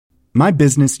My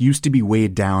business used to be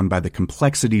weighed down by the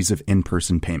complexities of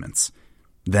in-person payments.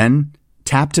 Then,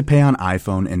 Tap to Pay on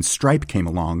iPhone and Stripe came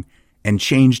along and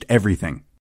changed everything.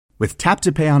 With Tap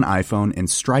to Pay on iPhone and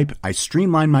Stripe, I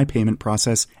streamlined my payment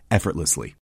process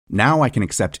effortlessly. Now I can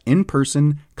accept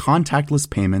in-person, contactless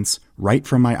payments right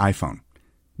from my iPhone.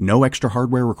 No extra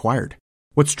hardware required.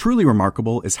 What's truly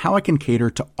remarkable is how I can cater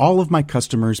to all of my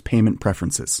customers' payment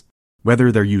preferences.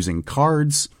 Whether they're using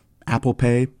cards, Apple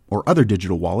Pay, or other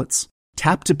digital wallets,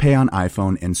 Tap to Pay on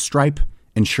iPhone and Stripe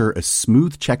ensure a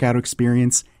smooth checkout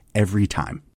experience every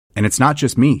time. And it's not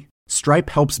just me.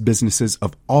 Stripe helps businesses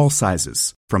of all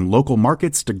sizes, from local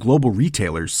markets to global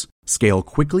retailers, scale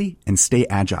quickly and stay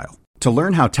agile. To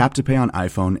learn how Tap to Pay on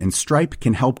iPhone and Stripe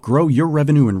can help grow your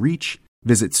revenue and reach,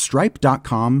 visit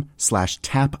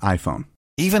stripe.com/tapiphone.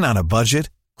 Even on a budget,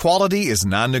 quality is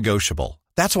non-negotiable.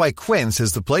 That's why Quince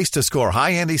is the place to score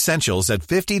high-end essentials at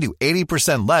 50 to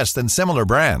 80% less than similar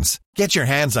brands. Get your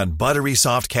hands on buttery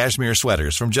soft cashmere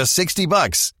sweaters from just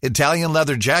 $60, Italian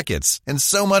leather jackets, and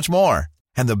so much more.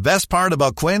 And the best part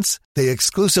about Quince, they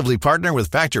exclusively partner with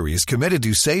factories committed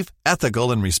to safe,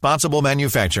 ethical, and responsible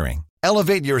manufacturing.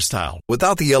 Elevate your style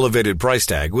without the elevated price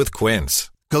tag with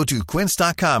Quince. Go to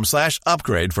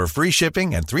quince.com/upgrade for free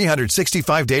shipping and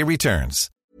 365-day returns.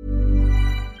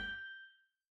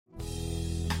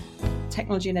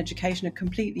 Technology and education have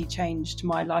completely changed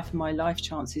my life and my life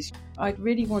chances. I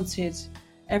really wanted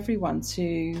everyone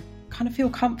to kind of feel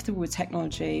comfortable with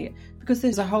technology because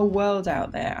there's a whole world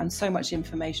out there and so much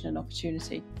information and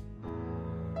opportunity.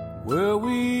 Well,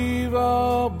 we've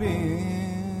all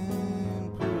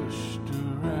been pushed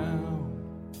around.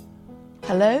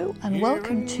 Hello and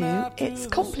welcome to It's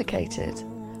Complicated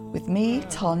with me,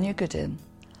 Tanya Goodin,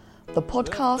 the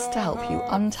podcast to help you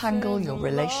untangle your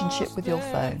relationship with your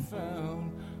phone.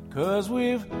 'Cause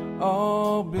we've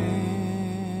all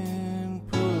been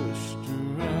pushed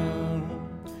around.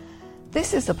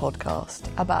 This is a podcast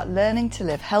about learning to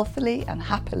live healthily and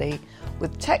happily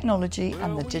with technology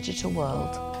and the digital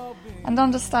world, and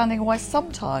understanding why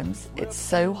sometimes it's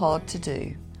so hard to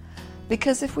do.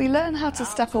 Because if we learn how to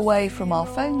step away from our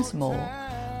phones more,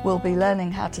 we'll be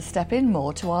learning how to step in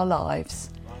more to our lives,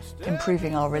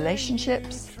 improving our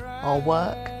relationships, our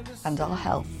work, and our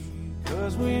health.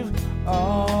 'Cause we've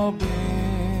all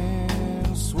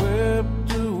been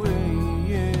swept away,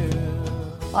 yeah.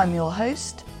 I'm your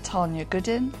host, Tanya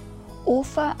Goodin,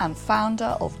 author and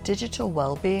founder of digital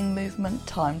wellbeing movement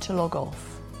Time to Log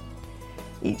Off.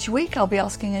 Each week I'll be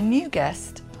asking a new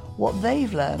guest what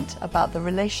they've learned about the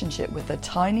relationship with the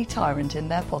tiny tyrant in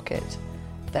their pocket,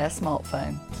 their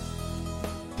smartphone.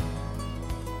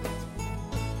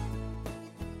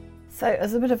 So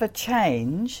as a bit of a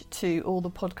change to all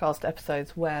the podcast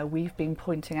episodes where we've been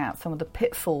pointing out some of the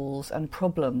pitfalls and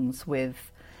problems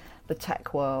with the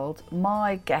tech world,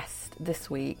 my guest this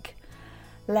week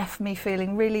left me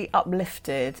feeling really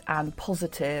uplifted and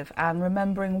positive and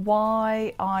remembering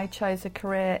why I chose a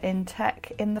career in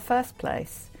tech in the first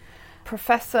place.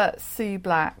 Professor Sue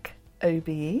Black,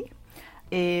 OBE,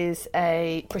 is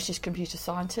a British computer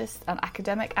scientist, an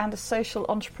academic and a social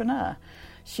entrepreneur.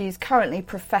 She's currently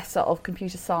Professor of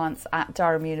Computer Science at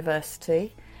Durham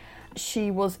University. She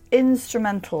was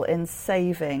instrumental in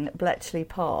saving Bletchley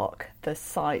Park, the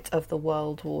site of the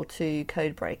World War II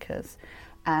codebreakers.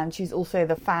 And she's also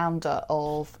the founder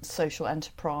of social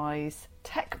enterprise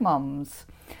Tech Mums.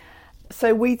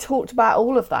 So we talked about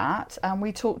all of that, and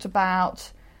we talked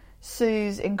about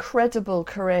Sue's incredible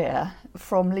career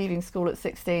from leaving school at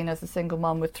 16 as a single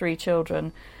mum with 3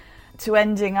 children to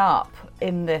ending up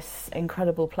in this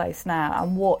incredible place now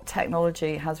and what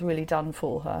technology has really done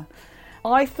for her.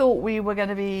 I thought we were going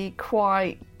to be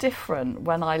quite different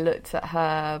when I looked at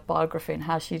her biography and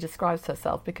how she describes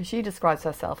herself, because she describes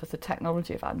herself as a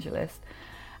technology evangelist.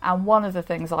 And one of the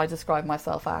things I describe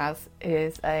myself as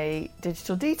is a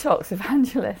digital detox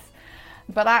evangelist.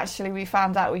 But actually we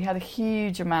found out we had a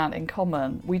huge amount in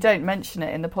common. We don't mention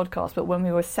it in the podcast, but when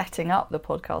we were setting up the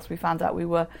podcast, we found out we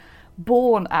were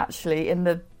born actually in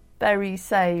the very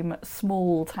same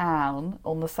small town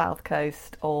on the south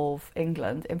coast of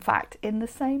England, in fact in the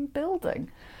same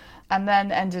building, and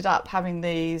then ended up having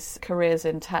these careers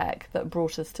in tech that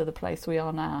brought us to the place we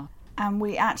are now. And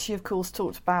we actually of course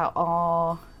talked about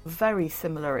our very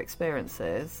similar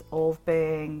experiences of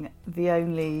being the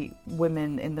only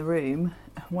women in the room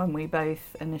when we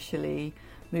both initially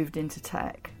moved into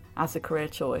tech as a career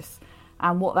choice,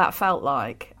 and what that felt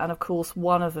like. And of course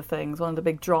one of the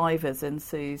big drivers in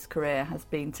Sue's career has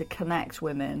been to connect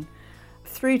women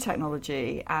through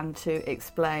technology and to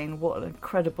explain what an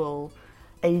incredible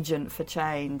agent for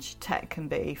change tech can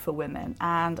be for women.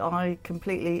 And I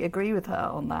completely agree with her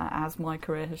on that, as my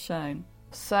career has shown.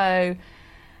 So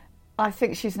I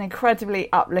think she's an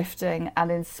incredibly uplifting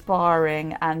and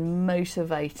inspiring and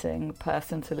motivating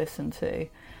person to listen to.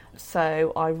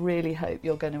 So I really hope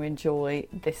you're going to enjoy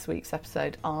this week's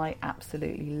episode. I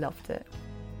absolutely loved it.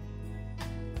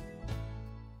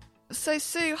 So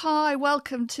Sue, hi,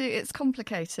 welcome to It's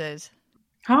Complicated.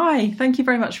 Hi, thank you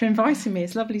very much for inviting me.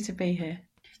 It's lovely to be here.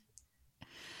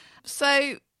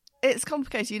 So It's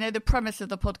Complicated. You know, the premise of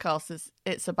the podcast is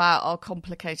it's about our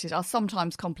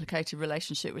sometimes complicated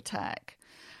relationship with tech.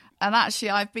 And actually,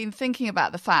 I've been thinking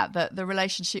about the fact that the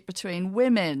relationship between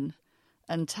women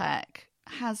and tech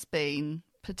has been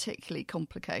particularly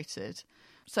complicated.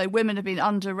 So women have been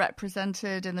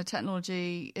underrepresented in the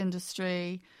technology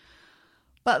industry,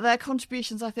 but their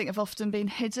contributions, I think, have often been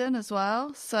hidden as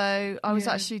well. So I was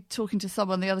actually talking to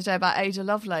someone the other day about Ada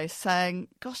Lovelace, saying,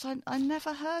 gosh, I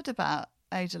never heard about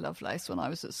Ada Lovelace when I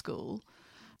was at school.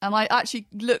 And I actually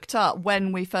looked up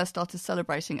when we first started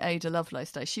celebrating Ada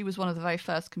Lovelace Day. She was one of the very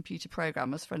first computer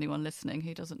programmers, for anyone listening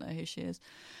who doesn't know who she is.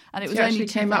 And it was only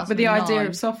came up with the idea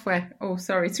of software. Oh,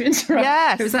 sorry to interrupt.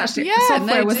 Yes. It was actually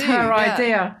software was her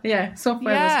idea. Yeah,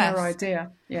 software was her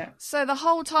idea. Yeah. So the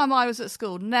whole time I was at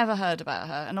school, never heard about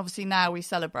her. And obviously now we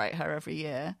celebrate her every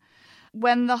year.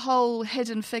 When the whole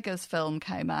Hidden Figures film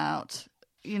came out,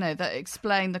 you know, that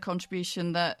explained the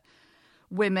contribution that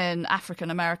women,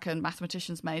 African-American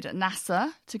mathematicians made at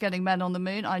NASA to getting men on the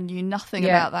moon. I knew nothing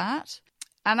about that.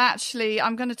 And actually,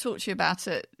 I'm going to talk to you about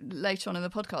it later on in the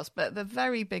podcast, but the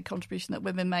very big contribution that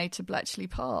women made to Bletchley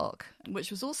Park, which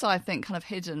was also, I think, kind of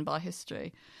hidden by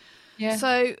history. Yeah.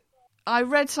 So I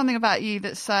read something about you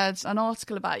that said, an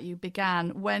article about you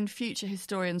began, when future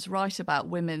historians write about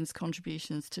women's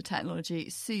contributions to technology,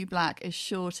 Sue Black is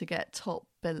sure to get top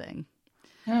billing.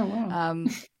 Oh, wow.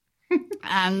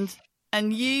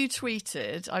 And you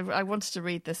tweeted, I wanted to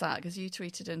read this out because you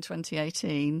tweeted in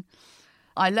 2018,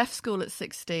 I left school at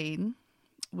 16,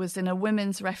 was in a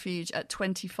women's refuge at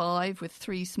 25 with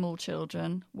 3 small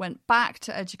children, went back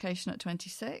to education at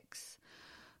 26,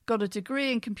 got a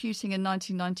degree in computing in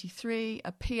 1993,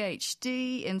 a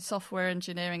PhD in software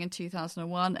engineering in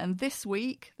 2001, and this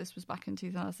week, this was back in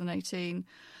 2018,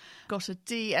 got a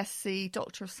DSc,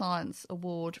 Doctor of Science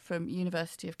award from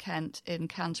University of Kent in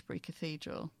Canterbury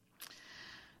Cathedral.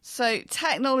 So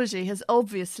technology has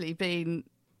obviously been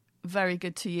very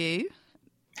good to you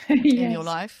in your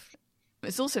life.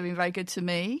 It's also been very good to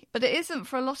me, but it isn't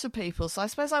for a lot of people. So I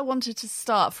suppose I wanted to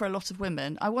start for a lot of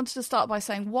women. I wanted to start by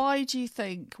saying, why do you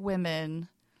think women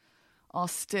are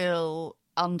still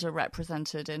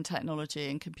underrepresented in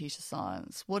technology and computer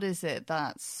science? What is it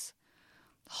that's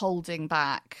holding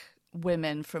back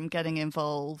women from getting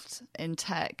involved in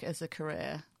tech as a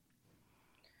career?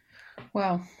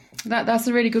 Well, that's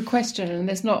a really good question, and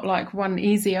there's not like one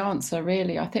easy answer,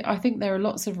 really. I think there are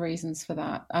lots of reasons for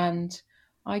that, and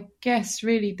I guess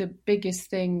really the biggest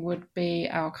thing would be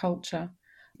our culture,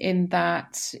 in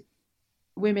that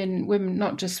women,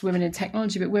 not just women in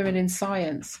technology, but women in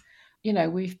science. You know,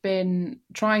 we've been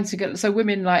trying to get, so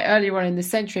women, like earlier on in the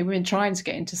century, women trying to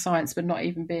get into science, but not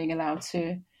even being allowed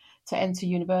to enter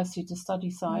university to study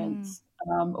science.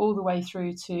 All the way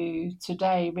through to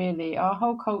today, really. Our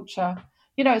whole culture,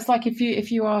 you know, it's like if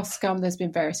you ask, there's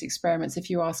been various experiments,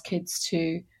 if you ask kids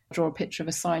to draw a picture of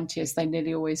a scientist, they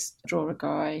nearly always draw a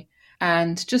guy.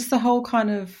 And just the whole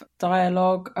kind of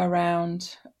dialogue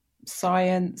around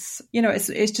science, you know, it's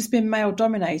just been male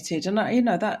dominated. And, you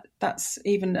know, that's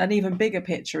even an even bigger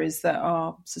picture, is that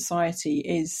our society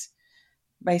is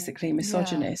basically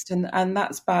misogynist, and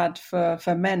that's bad for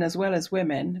men as well as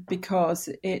women, because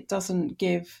it doesn't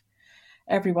give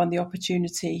everyone the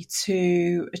opportunity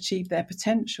to achieve their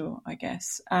potential, I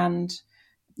guess. And,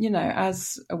 you know,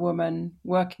 as a woman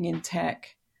working in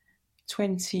tech,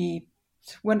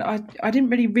 when I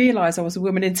didn't really realise I was a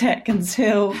woman in tech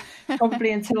until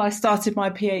I started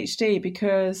my PhD,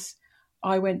 because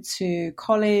I went to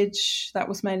college, that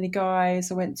was mainly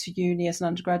guys. I went to uni as an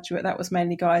undergraduate, that was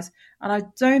mainly guys. And I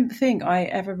don't think I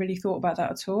ever really thought about that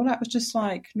at all. That was just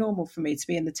like normal for me to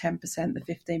be in the 10%, the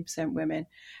 15% women.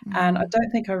 And I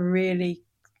don't think I really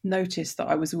noticed that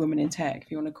I was a woman in tech, if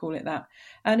you want to call it that.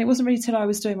 And it wasn't really till I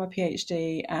was doing my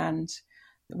PhD and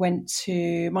went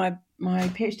to my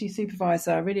PhD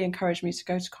supervisor really encouraged me to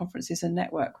go to conferences and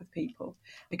network with people,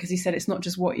 because he said it's not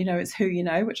just what you know, it's who you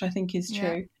know, which I think is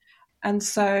true. And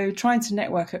so trying to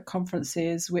network at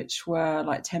conferences, which were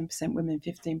like 10% women,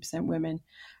 15% women,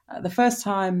 the first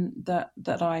time that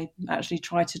I actually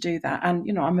tried to do that, and,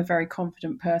 you know, I'm a very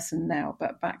confident person now,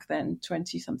 but back then,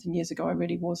 20-something years ago, I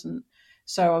really wasn't.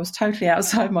 So I was totally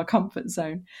outside my comfort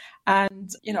zone.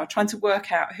 And, trying to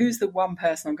work out who's the one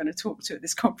person I'm going to talk to at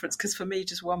this conference, because for me,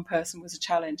 just one person was a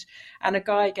challenge. And a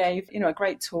guy gave, a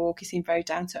great talk. He seemed very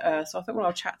down to earth. So I thought, well,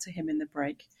 I'll chat to him in the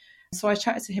break. So I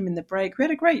chatted to him in the break. We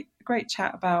had a great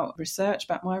chat about research,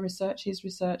 about my research, his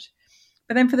research.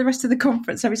 But then for the rest of the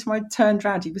conference, every time I turned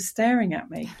around, he was staring at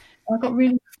me. I got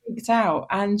really freaked out.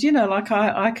 And,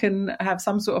 I can have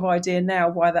some sort of idea now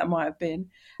why that might have been.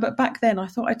 But back then, I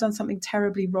thought I'd done something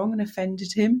terribly wrong and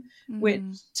offended him, which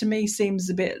to me seems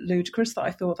a bit ludicrous that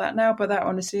I thought that now. But that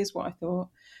honestly is what I thought.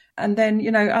 And then,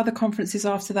 other conferences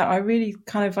after that, I really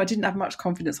I didn't have much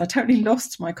confidence. I totally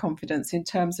lost my confidence in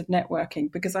terms of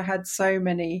networking, because I had so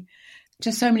many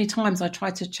times I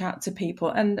tried to chat to people.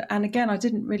 And again, I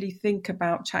didn't really think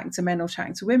about chatting to men or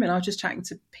chatting to women. I was just chatting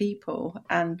to people.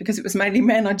 And because it was mainly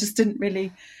men, I just didn't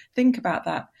really think about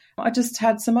that. I just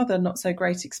had some other not so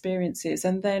great experiences.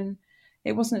 And then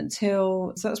it wasn't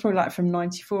until, so that's probably like from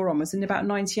 94 onwards. In about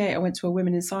 98, I went to a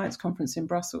Women in Science conference in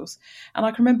Brussels. And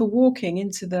I can remember walking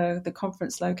into the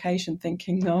conference location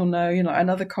thinking, oh no,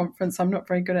 another conference. I'm not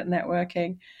very good at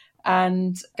networking.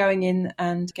 And going in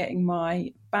and getting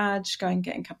my badge, getting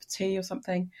a cup of tea or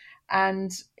something.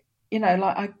 And,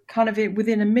 I kind of,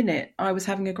 within a minute, I was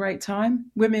having a great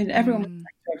time. Everyone was saying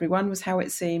to everyone was how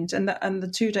it seemed. And the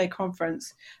 2-day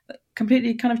conference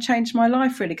completely kind of changed my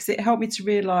life, really, because it helped me to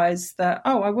realise that,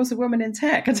 I was a woman in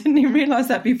tech. I didn't even realise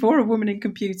that before, a woman in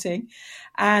computing.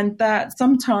 And that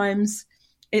sometimes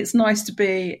it's nice to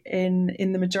be in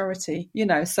the majority,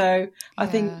 So I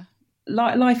think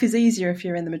life is easier if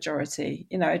you're in the majority.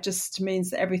 It just means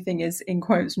that everything is, in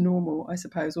quotes, normal, I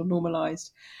suppose, or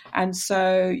normalized. And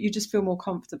so you just feel more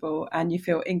comfortable and you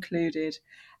feel included.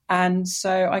 And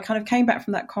so I kind of came back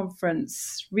from that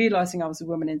conference realizing I was a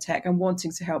woman in tech and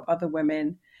wanting to help other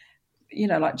women,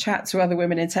 chat to other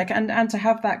women in tech and to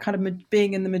have that kind of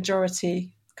being in the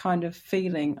majority kind of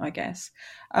feeling, I guess.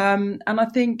 And I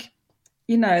think,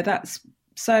 that's,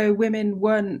 so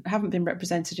women haven't been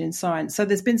represented in science. So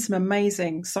there's been some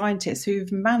amazing scientists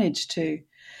who've managed to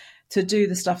do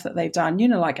the stuff that they've done,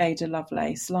 like Ada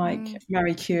Lovelace, like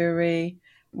Marie Curie,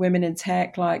 women in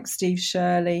tech, like Steve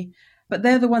Shirley. But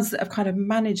they're the ones that have kind of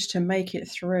managed to make it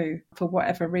through for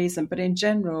whatever reason. But in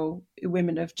general,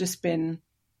 women have just been,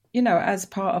 as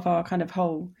part of our kind of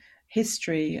whole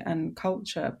history and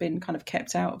culture, been kind of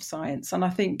kept out of science. And I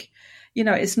think,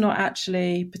 it's not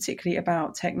actually particularly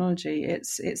about technology.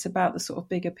 It's about the sort of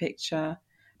bigger picture.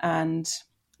 And,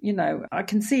 I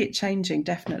can see it changing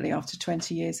definitely after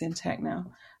 20 years in tech now,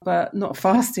 but not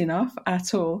fast enough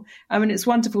at all. I mean, it's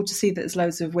wonderful to see that there's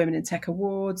loads of Women in Tech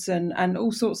awards and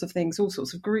all sorts of things, all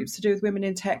sorts of groups to do with women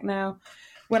in tech now.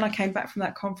 When I came back from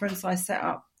that conference, I set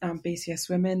up BCS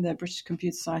Women, the British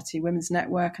Computer Society Women's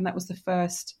Network, and that was the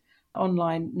first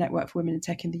online network for women in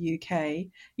tech in the UK,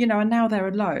 and now there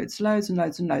are loads and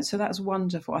loads. So that's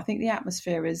wonderful. I think the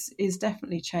atmosphere is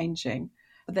definitely changing,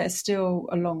 but there's still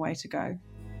a long way to go.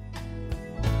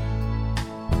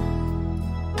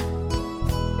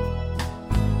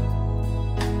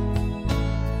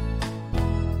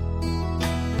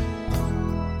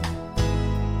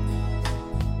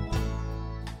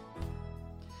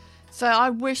 So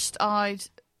I wished I'd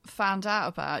found out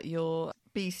about your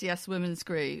BCS Women's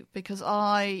Group, because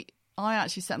I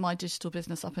actually set my digital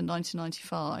business up in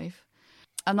 1995,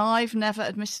 and I've never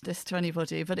admitted this to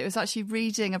anybody, but it was actually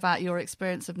reading about your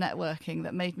experience of networking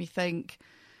that made me think,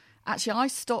 actually, I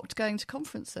stopped going to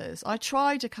conferences. I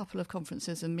tried a couple of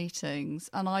conferences and meetings,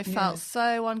 and I felt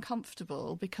so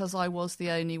uncomfortable because I was the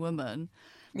only woman.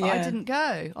 But I didn't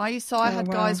go. I had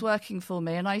guys working for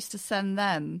me, and I used to send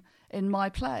them in my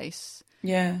place.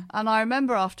 Yeah. And I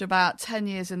remember after about 10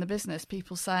 years in the business,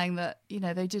 people saying that,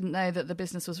 they didn't know that the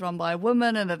business was run by a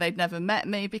woman and that they'd never met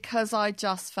me, because I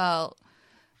just felt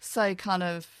so kind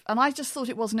of, and I just thought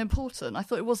it wasn't important. I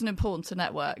thought it wasn't important to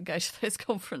network and go to those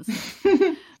conferences,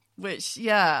 which,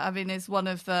 is one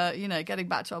of the, getting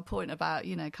back to our point about,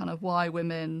 kind of why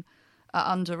women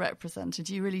are underrepresented.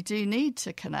 You really do need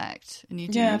to connect, and you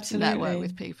do need to network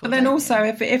with people. But then also,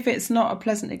 if it's not a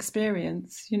pleasant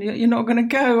experience, you're not going to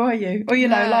go, are you? Or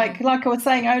like I was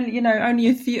saying,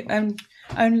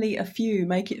 only a few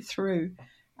make it through.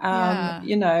 And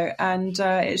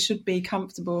it should be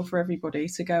comfortable for everybody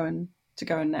to go and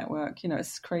network.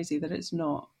 It's crazy that it's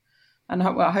not. And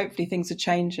hopefully things are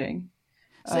changing.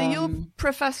 So you're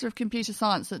Professor of Computer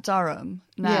Science at Durham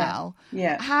now.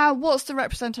 Yeah. What's the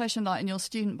representation like in your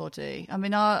student body? I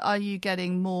mean, are you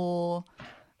getting more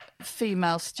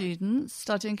female students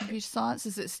studying computer science?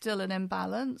 Is it still an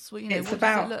imbalance? What does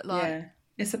it look like? Yeah,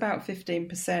 it's about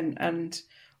 15%. And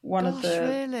one of the...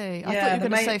 Really? I thought you were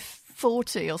going to say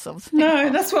 40 or something. No,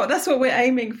 that's what we're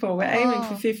aiming for. We're aiming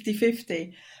for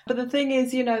 50-50. But the thing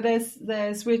is,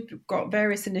 we've got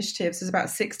various initiatives. There's about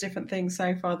 6 different things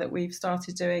so far that we've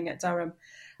started doing at Durham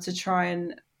to try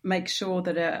and make sure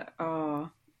that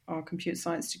our computer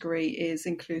science degree is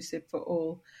inclusive for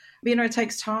all. But, it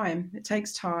takes time. It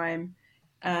takes time.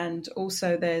 And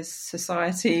also there's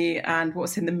society and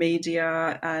what's in the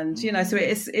media. And, so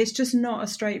it's just not a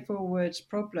straightforward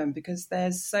problem because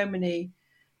there's so many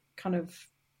kind of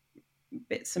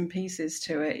bits and pieces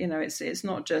to it. It's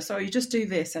not just, you just do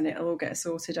this and it'll all get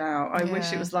sorted out. I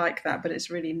wish it was like that, but it's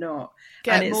really not.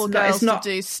 Get more girls to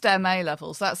do STEM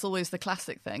A-levels. That's always the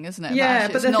classic thing, isn't it? Yeah,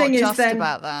 but the thing is then,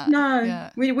 about that. No,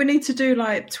 yeah. we need to do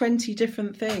like 20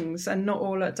 different things and not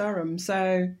all at Durham.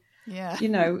 So,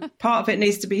 part of it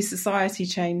needs to be society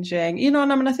changing,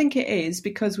 and I think it is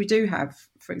because we do have,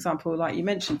 for example, like you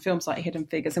mentioned, films like Hidden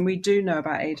Figures, and we do know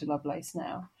about Ada Lovelace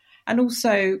now. And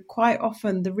also, quite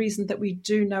often, the reason that we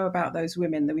do know about those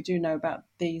women, that we do know about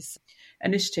these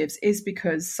initiatives, is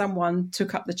because someone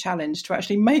took up the challenge to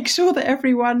actually make sure that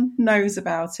everyone knows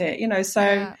about it. So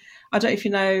I don't know if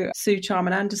you know Sue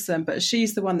Charman Anderson, but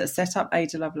she's the one that set up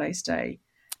Ada Lovelace Day.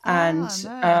 And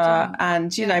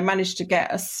managed to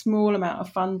get a small amount of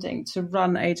funding to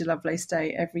run Ada Lovelace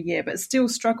Day every year, but still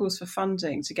struggles for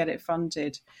funding to get it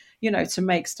funded, to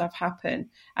make stuff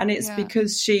happen. And it's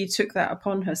because she took that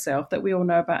upon herself that we all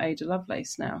know about Ada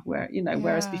Lovelace now,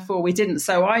 whereas before we didn't.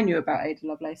 So I knew about Ada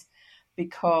Lovelace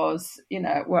because, in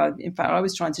fact, I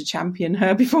was trying to champion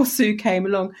her before Sue came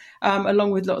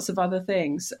along with lots of other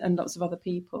things and lots of other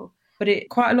people. But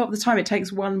quite a lot of the time, it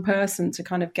takes one person to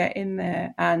kind of get in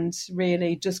there and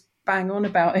really just bang on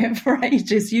about it for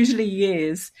ages, usually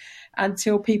years,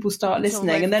 until people start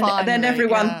listening. And then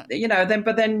everyone,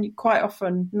 but then quite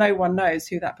often no one knows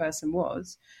who that person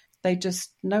was. They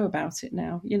just know about it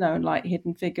now, like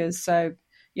Hidden Figures. So,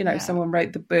 someone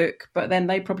wrote the book, but then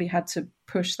they probably had to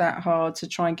push that hard to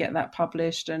try and get that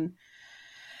published. And,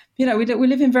 we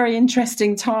live in very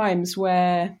interesting times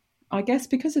where, I guess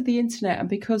because of the internet and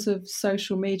because of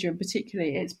social media in particular,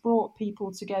 it's brought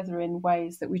people together in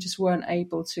ways that we just weren't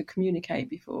able to communicate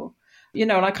before.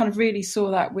 And I kind of really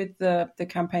saw that with the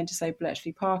campaign to save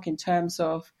Bletchley Park in terms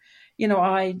of,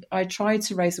 I tried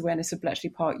to raise awareness of Bletchley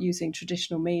Park using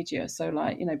traditional media. So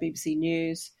like, BBC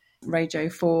News, Radio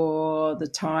 4, The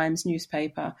Times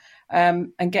newspaper,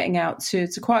 and getting out to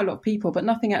quite a lot of people. But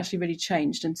nothing actually really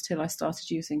changed until I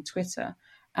started using Twitter.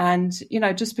 And,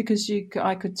 just because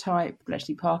I could type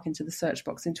Bletchley Park into the search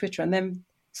box in Twitter and then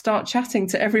start chatting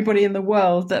to everybody in the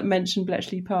world that mentioned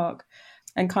Bletchley Park,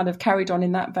 and kind of carried on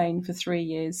in that vein for 3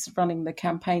 years, running the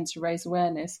campaign to raise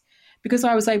awareness. Because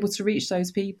I was able to reach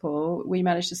those people, we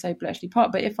managed to save Bletchley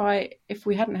Park. But if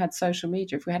we hadn't had social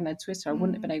media, if we hadn't had Twitter, I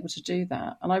wouldn't have been able to do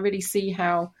that. And I really see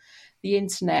how the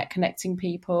internet connecting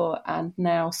people and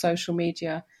now social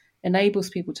media enables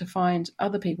people to find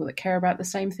other people that care about the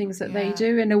same things that they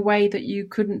do in a way that you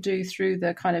couldn't do through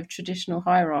the kind of traditional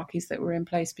hierarchies that were in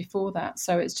place before that.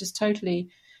 So it's just totally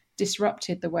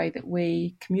disrupted the way that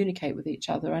we communicate with each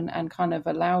other and kind of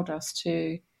allowed us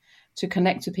to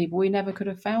connect with people we never could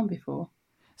have found before.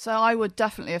 So I would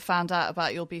definitely have found out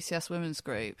about your BCS women's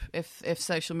group if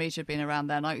social media had been around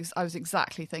then. I was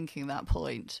exactly thinking that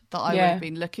point, that I would have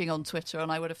been looking on Twitter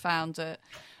and I would have found it.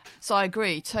 So I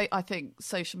agree. I think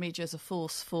social media as a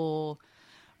force for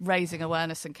raising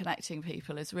awareness and connecting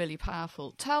people is really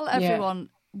powerful. Tell everyone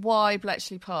why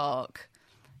Bletchley Park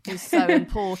is so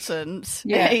important,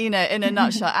 in a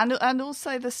nutshell, and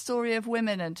also the story of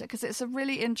women, and because it's a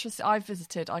really interesting. I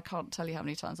can't tell you how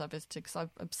many times I visited because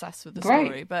I'm obsessed with the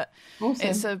story. But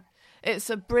awesome. It's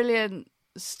a brilliant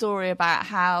story about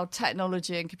how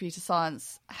technology and computer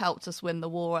science helped us win the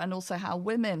war, and also how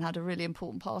women had a really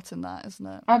important part in that, isn't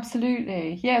it?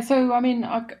 Absolutely, yeah. So I mean,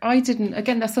 I didn't.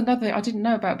 Again, that's another. I didn't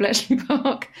know about Bletchley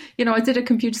Park. I did a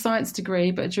computer science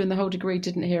degree, but during the whole degree,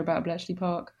 didn't hear about Bletchley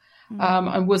Park.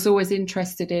 And was always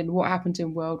interested in what happened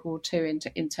in World War II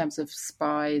in terms of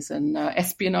spies and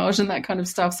espionage and that kind of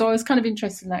stuff. So I was kind of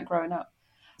interested in that growing up.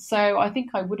 So I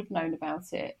think I would have known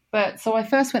about it. But so I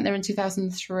first went there in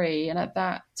 2003. And at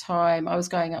that time, I was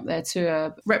going up there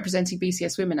to representing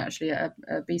BCS women, actually, at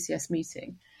a BCS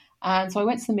meeting. And so I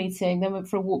went to the meeting, then went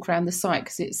for a walk around the site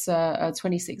because it's a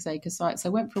 26-acre site. So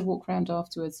I went for a walk around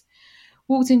afterwards.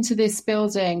 Walked into this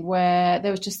building where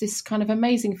there was just this kind of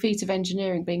amazing feat of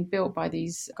engineering being built by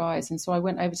these guys. And so I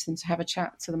went over to them to have a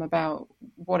chat to them about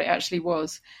what it actually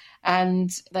was.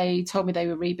 And they told me they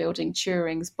were rebuilding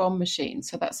Turing's bomb machine.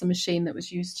 So that's a machine that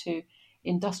was used to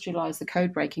industrialised the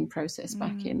code breaking process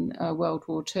back in World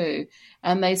War II.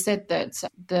 And they said that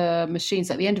the machines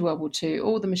at the end of World War II,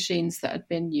 all the machines that had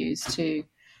been used to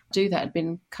do that had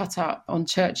been cut up on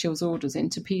Churchill's orders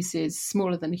into pieces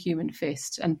smaller than a human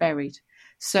fist and buried.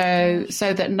 So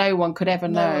that no one could ever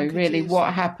know really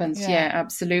what happens. Yeah,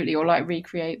 absolutely. Or like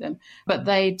recreate them. But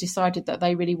they decided that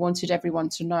they really wanted everyone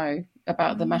to know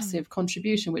about the massive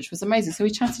contribution, which was amazing. So we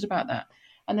chatted about that.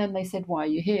 And then they said, why are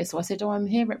you here? So I said, I'm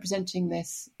here representing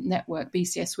this network,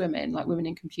 BCS Women, like Women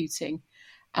in Computing.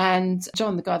 And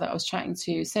John, the guy that I was chatting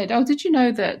to, said, did you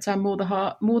know that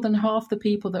more than half the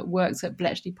people that worked at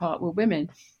Bletchley Park were women?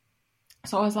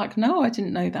 So I was like, no, I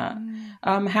didn't know that.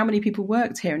 How many people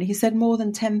worked here? And he said more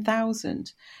than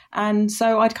 10,000. And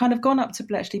so I'd kind of gone up to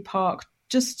Bletchley Park.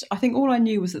 I think all I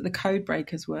knew was that the code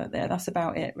breakers were there. That's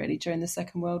about it, really, during the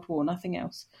Second World War, nothing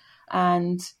else.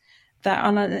 And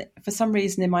for some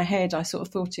reason in my head, I sort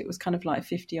of thought it was kind of like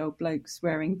 50 old blokes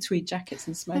wearing tweed jackets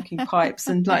and smoking pipes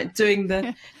and like doing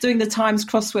the Times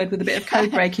crossword with a bit of code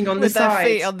breaking on the side. With their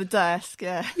feet on the desk,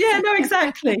 yeah. Yeah, no,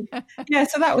 exactly. Yeah,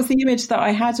 so that was the image that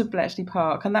I had of Bletchley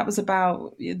Park, and that was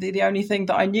about the only thing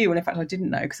that I knew, and in fact I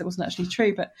didn't know because it wasn't actually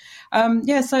true. But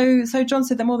so John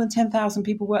said that more than 10,000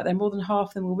 people worked there, more than half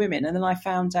of them were women, and then I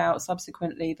found out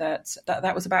subsequently that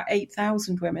was about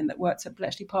 8,000 women that worked at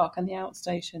Bletchley Park and the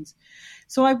outstations.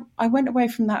 So I went away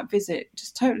from that visit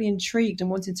just totally intrigued and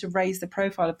wanted to raise the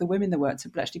profile of the women that worked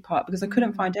at Bletchley Park, because I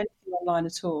couldn't find anything online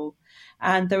at all.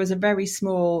 And there was a very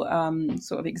small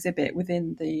sort of exhibit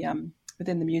within the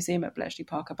museum at Bletchley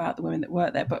Park about the women that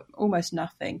worked there, but almost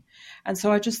nothing. And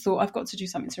so I just thought, I've got to do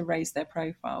something to raise their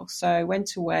profile. So I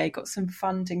went away, got some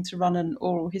funding to run an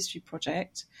oral history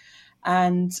project,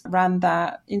 and ran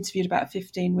that, interviewed about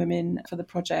 15 women for the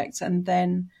project. And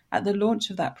then at the launch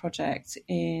of that project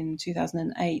in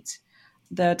 2008,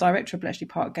 the director of Bletchley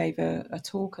Park gave a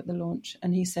talk at the launch,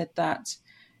 and he said that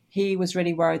he was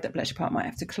really worried that Bletchley Park might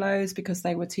have to close because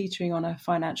they were teetering on a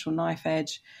financial knife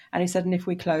edge. And he said, and if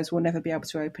we close, we'll never be able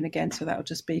to open again. So that'll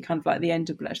just be kind of like the end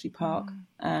of Bletchley Park.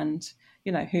 And,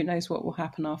 who knows what will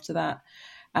happen after that.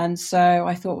 And so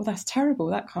I thought, well, that's terrible.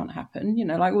 That can't happen.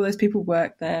 Like all those people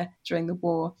worked there during the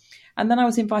war. And then I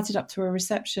was invited up to a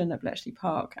reception at Bletchley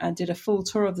Park and did a full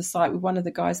tour of the site with one of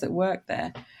the guys that worked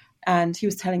there. And he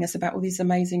was telling us about all these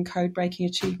amazing code-breaking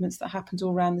achievements that happened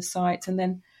all around the site. And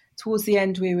then towards the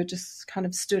end, we were just kind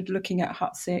of stood looking at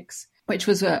Hut 6, which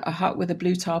was a hut with a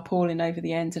blue tarpaulin over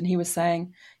the end. And he was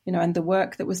saying, and the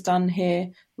work that was done here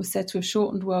was said to have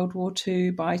shortened World War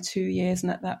II by 2 years.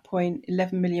 And at that point,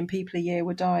 11 million people a year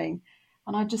were dying.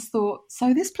 And I just thought,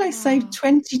 so this place saved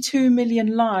 22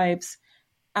 million lives,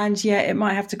 and yet it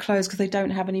might have to close because they don't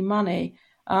have any money.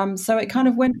 So it kind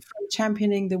of went from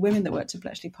championing the women that worked at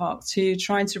Bletchley Park to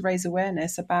trying to raise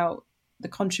awareness about the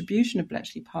contribution of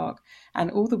Bletchley Park and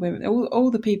all the women,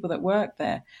 all the people that work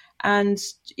there. And,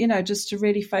 just to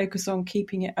really focus on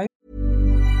keeping it open.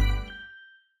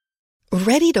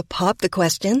 Ready to pop the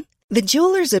question? The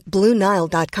jewelers at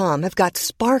BlueNile.com have got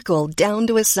sparkle down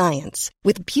to a science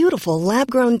with beautiful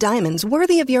lab-grown diamonds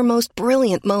worthy of your most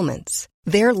brilliant moments.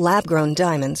 Their lab-grown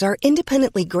diamonds are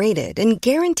independently graded and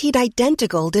guaranteed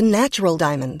identical to natural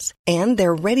diamonds, and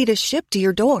they're ready to ship to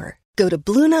your door. Go to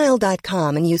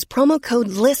BlueNile.com and use promo code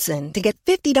LISTEN to get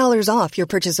 $50 off your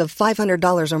purchase of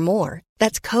 $500 or more.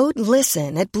 That's code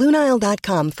LISTEN at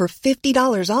BlueNile.com for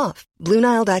 $50 off.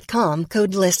 BlueNile.com,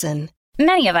 code LISTEN.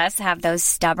 Many of us have those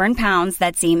stubborn pounds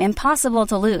that seem impossible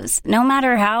to lose, no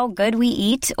matter how good we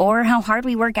eat or how hard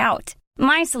we work out.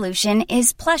 My solution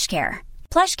is PlushCare.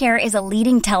 PlushCare is a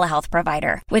leading telehealth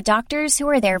provider with doctors who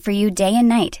are there for you day and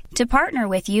night to partner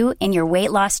with you in your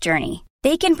weight loss journey.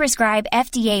 They can prescribe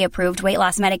FDA-approved weight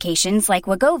loss medications like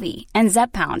Wegovy and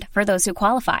Zepbound for those who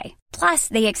qualify. Plus,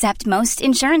 they accept most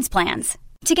insurance plans.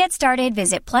 To get started,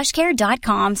 visit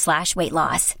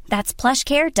plushcare.com/weightloss. That's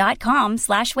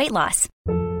plushcare.com/weightloss.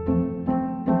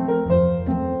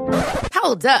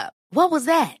 Hold up. What was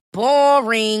that?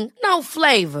 Boring. No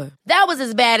flavor. That was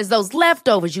as bad as those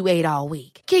leftovers you ate all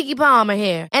week. Keke Palmer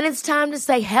here. And it's time to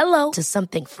say hello to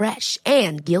something fresh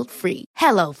and guilt-free.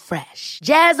 Hello Fresh.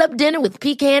 Jazz up dinner with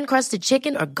pecan-crusted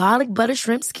chicken or garlic butter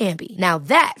shrimp scampi. Now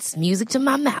that's music to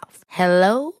my mouth.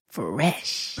 Hello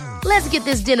Fresh. Let's get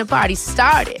this dinner party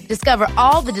started. Discover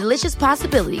all the delicious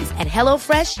possibilities at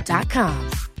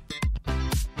HelloFresh.com.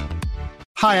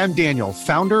 Hi, I'm Daniel,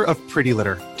 founder of Pretty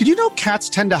Litter. Did you know cats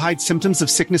tend to hide symptoms of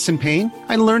sickness and pain?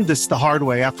 I learned this the hard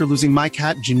way after losing my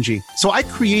cat, Gingy. So I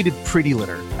created Pretty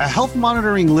Litter, a health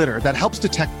monitoring litter that helps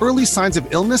detect early signs of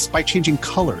illness by changing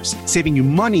colors, saving you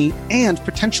money and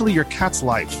potentially your cat's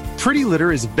life. Pretty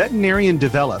Litter is veterinarian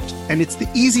developed, and it's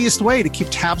the easiest way to keep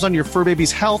tabs on your fur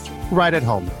baby's health right at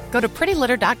home. Go to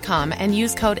prettylitter.com and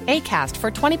use code ACAST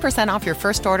for 20% off your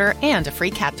first order and a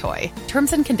free cat toy.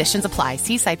 Terms and conditions apply.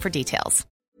 See site for details.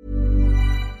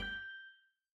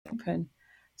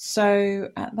 So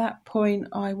at that point,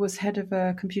 I was head of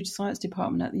a computer science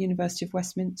department at the University of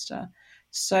Westminster.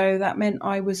 So that meant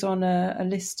I was on a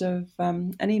list of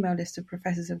an email list of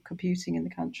professors of computing in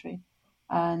the country,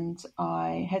 and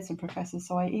heads and professors.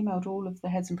 So I emailed all of the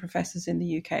heads and professors in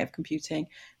the UK of computing,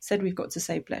 said we've got to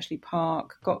save Bletchley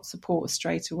Park, got support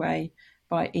straight away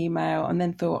by email, and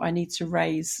then thought I need to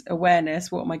raise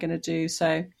awareness. What am I going to do?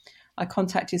 So I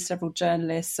contacted several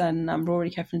journalists, and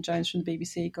Rory Kefflin-Jones from the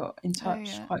BBC got in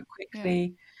touch quite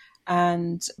quickly. Yeah.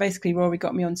 And basically Rory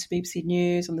got me onto BBC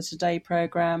News on the Today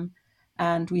programme,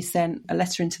 and we sent a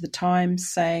letter into the Times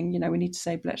saying, we need to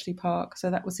save Bletchley Park.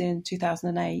 So that was in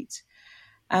 2008.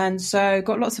 And so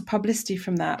got lots of publicity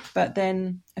from that. But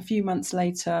then a few months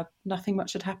later, nothing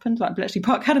much had happened. Like Bletchley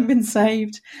Park hadn't been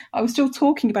saved. I was still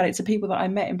talking about it to people that I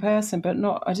met in person, but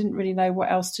I didn't really know what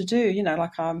else to do.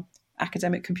 Like I'm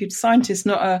academic computer scientist,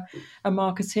 not a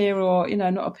marketeer or,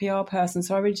 not a PR person.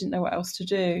 So I really didn't know what else to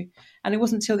do. And it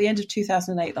wasn't until the end of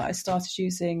 2008 that I started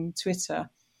using Twitter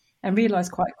and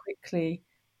realised quite quickly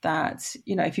that,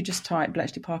 if you just type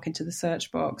Bletchley Park into the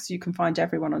search box, you can find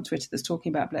everyone on Twitter that's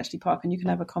talking about Bletchley Park and you can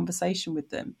have a conversation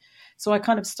with them. So I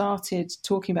kind of started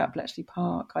talking about Bletchley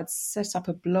Park. I'd set up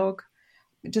a blog,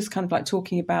 just kind of like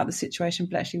talking about the situation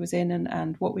Bletchley was in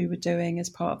and what we were doing as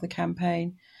part of the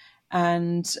campaign.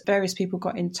 And various people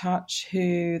got in touch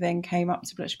who then came up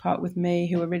to Bletchley Park with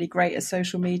me, who were really great at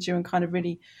social media and kind of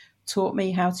really taught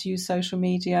me how to use social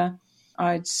media.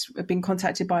 I'd been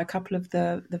contacted by a couple of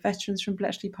the veterans from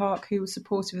Bletchley Park who were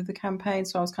supportive of the campaign.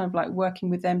 So I was kind of like working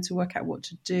with them to work out what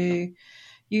to do,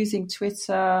 using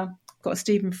Twitter. Got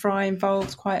Stephen Fry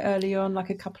involved quite early on,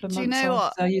 like a couple of months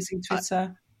after using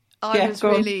Twitter. I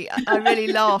really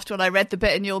laughed when I read the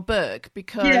bit in your book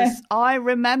because I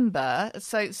remember,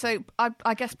 so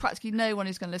I guess practically no one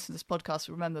who's going to listen to this podcast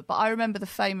will remember, but I remember the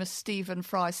famous Stephen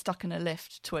Fry stuck in a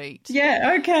lift tweet.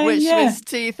 Yeah, okay. Which was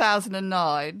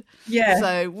 2009. Yeah.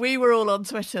 So we were all on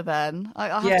Twitter then.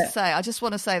 I have to say, I just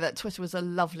want to say that Twitter was a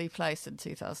lovely place in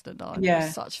 2009. Yeah. It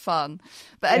was such fun.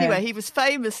 But anyway, he was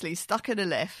famously stuck in a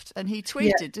lift and he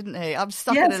tweeted, didn't he? I'm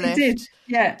stuck in a lift. He did.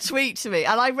 Yeah. Tweet to me.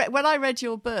 And when I read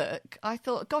your book, I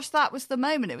thought, gosh, that was the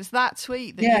moment. It was that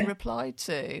tweet that you replied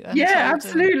to. Yeah,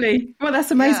 absolutely. Well,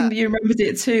 that's amazing that you remembered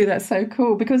it too. That's so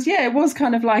cool because, it was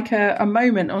kind of like a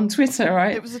moment on Twitter,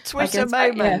 right? It was a Twitter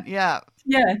moment, Yeah.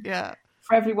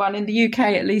 For everyone in the UK,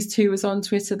 at least, who was on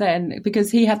Twitter then, because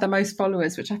he had the most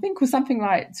followers, which I think was something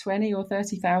like 20 or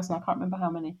 30,000. I can't remember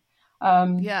how many. I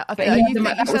think he had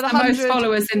the most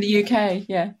followers in the UK,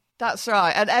 yeah. That's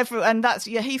right.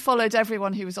 He followed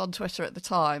everyone who was on Twitter at the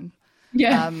time.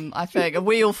 Yeah, I think, and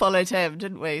we all followed him,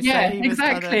 didn't we? Yeah, so he was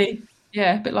exactly.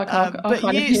 A bit like our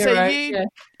kind of hero. So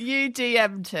you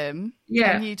DM'd him,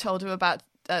 and you told him about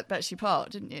Bletchley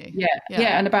Park, didn't you?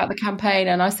 Yeah, and about the campaign.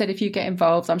 And I said, if you get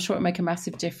involved, I'm sure it'll make a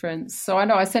massive difference. So I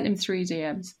know I sent him 3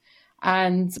 DMs.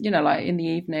 And, like in the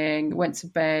evening, went to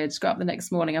bed, got up the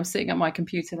next morning. I'm sitting at my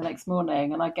computer the next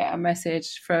morning and I get a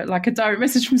message a direct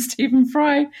message from Stephen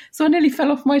Fry. So I nearly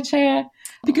fell off my chair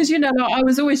because, I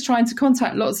was always trying to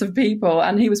contact lots of people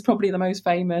and he was probably the most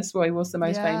famous. Well, he was the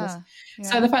most famous.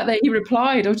 Yeah. So the fact that he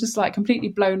replied, I was just like completely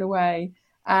blown away.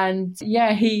 And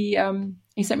he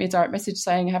sent me a direct message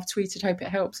saying, I have tweeted, hope it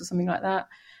helps or something like that.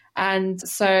 And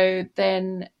so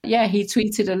then, he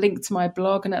tweeted a link to my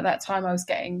blog. And at that time, I was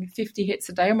getting 50 hits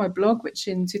a day on my blog, which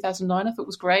in 2009, I thought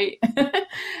was great.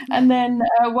 And then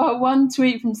one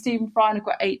tweet from Stephen Fry, and I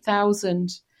got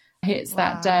 8,000 hits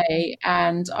that day.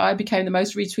 And I became the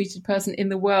most retweeted person in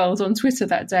the world on Twitter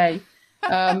that day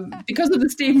because of the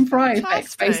Stephen Fry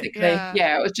effect, basically.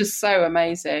 Yeah, it was just so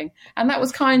amazing. And that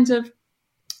was kind of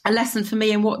a lesson for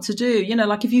me in what to do.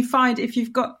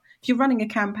 If you're running a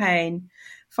campaign,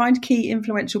 find key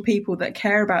influential people that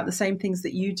care about the same things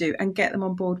that you do and get them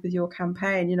on board with your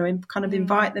campaign, and kind of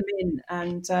invite them in.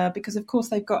 And because, of course,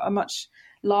 they've got a much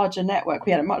larger network.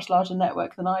 We had a much larger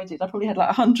network than I did. I probably had like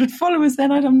 100 followers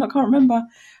then. I can't remember.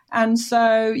 And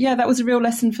so, that was a real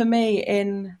lesson for me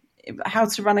in how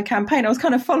to run a campaign. I was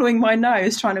kind of following my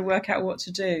nose, trying to work out what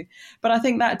to do. But I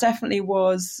think that definitely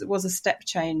was a step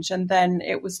change. And then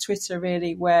it was Twitter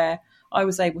really where I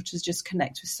was able to just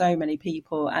connect with so many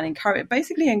people and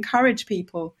encourage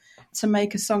people to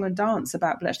make a song and dance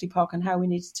about Bletchley Park and how we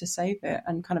needed to save it,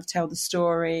 and kind of tell the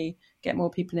story, get more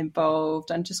people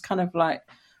involved, and just kind of like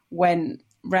went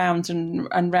round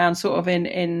and round, sort of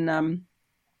in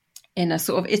a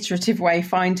sort of iterative way,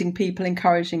 finding people,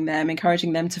 encouraging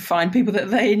them to find people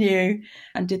that they knew,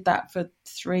 and did that for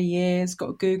 3 years.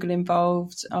 Got Google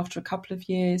involved after a couple of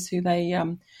years, who they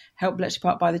helped Bletchley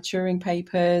Park buy the Turing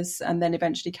papers, and then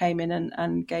eventually came in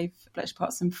and gave Bletchley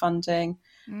Park some funding.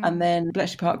 And then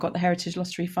Bletchley Park got the Heritage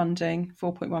Lottery funding,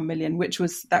 4.1 million,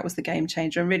 that was the game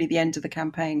changer and really the end of the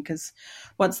campaign, because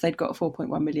once they'd got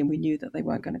 4.1 million, we knew that they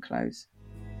weren't going to close.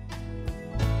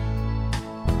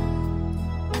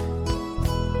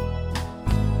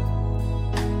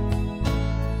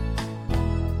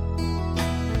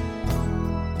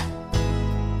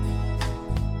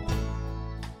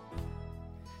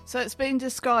 So it's been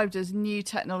described as new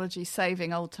technology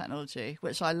saving old technology,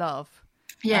 which I love.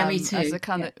 Yeah, me too.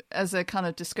 As a kind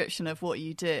of description of what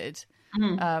you did,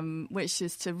 which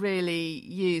is to really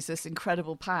use this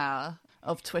incredible power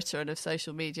of Twitter and of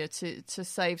social media to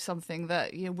save something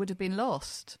that would have been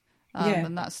lost.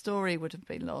 And that story would have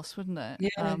been lost, wouldn't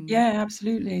it? Yeah,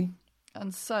 absolutely.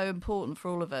 And so important for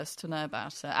all of us to know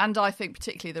about it. And I think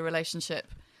particularly the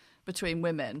relationship between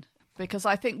women. Because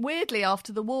I think weirdly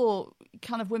after the war,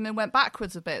 kind of women went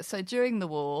backwards a bit. So during the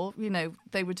war,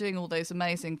 they were doing all those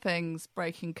amazing things,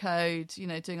 breaking code,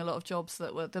 doing a lot of jobs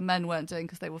that the men weren't doing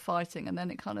because they were fighting. And then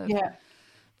it kind of,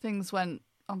 things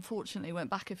unfortunately went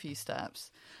back a few steps.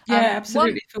 Yeah,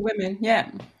 absolutely, for women, yeah.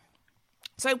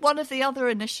 So one of the other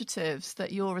initiatives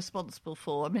that you're responsible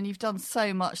for, I mean, you've done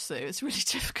so much, Sue, it's really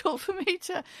difficult for me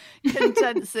to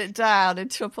condense it down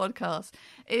into a podcast,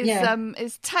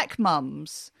 is Tech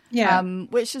Mums. Yeah.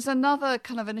 Which is another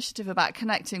kind of initiative about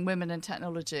connecting women and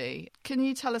technology. Can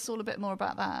you tell us all a bit more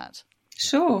about that?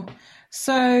 Sure.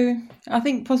 So I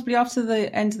think possibly after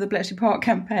the end of the Bletchley Park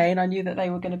campaign, I knew that they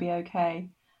were going to be okay.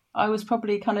 I was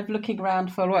probably kind of looking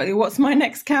around for what's my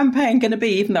next campaign going to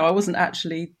be, even though I wasn't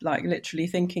actually like literally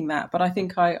thinking that. But I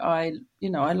think I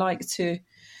like to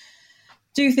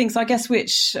do things, I guess,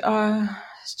 which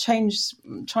try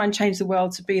and change the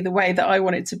world to be the way that I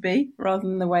want it to be rather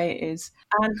than the way it is.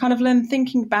 And kind of then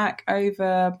thinking back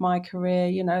over my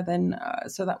career, then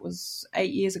so that was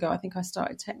 8 years ago, I think I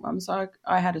started Tech Mums. So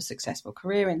I had a successful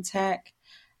career in tech,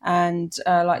 and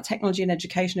like technology and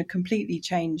education had completely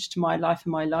changed my life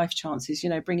and my life chances,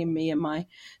 bringing me and my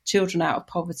children out of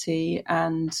poverty,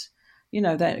 and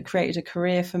that created a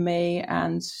career for me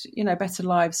and, better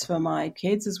lives for my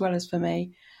kids as well as for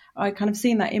me. I kind of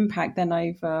seen that impact then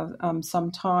over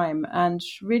some time, and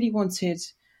really wanted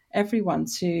everyone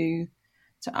to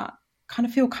kind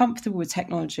of feel comfortable with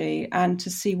technology and to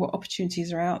see what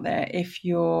opportunities are out there if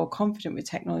you're confident with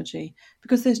technology,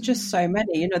 because there's just so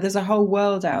many. There's a whole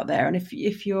world out there, and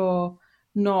if you're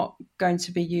not going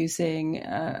to be using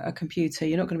a computer,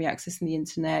 you're not going to be accessing the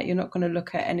internet, you're not going to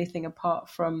look at anything apart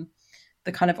from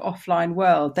the kind of offline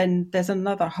world, then there's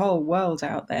another whole world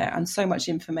out there and so much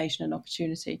information and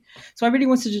opportunity. So I really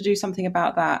wanted to do something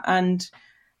about that. And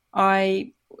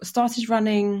I started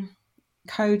running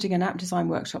coding and app design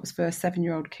workshops for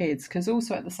 7-year-old kids, because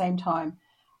also at the same time,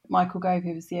 Michael Gove,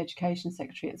 who was the education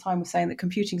secretary at the time, was saying that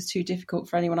computing is too difficult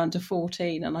for anyone under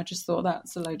 14. And I just thought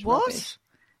that's a load of rubbish.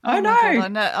 I know.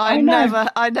 I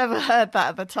never heard that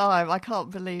at the time. I can't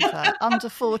believe that. Under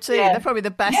 14, they're probably the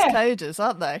best coders,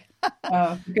 aren't they?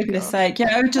 Oh, for goodness sake.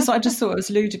 Yeah, I just thought it was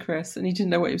ludicrous, and he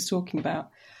didn't know what he was talking about.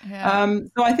 Yeah.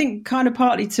 So I think kind of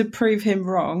partly to prove him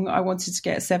wrong, I wanted to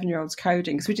get 7-year-olds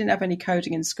coding, because we didn't have any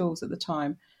coding in schools at the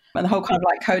time. And the whole kind of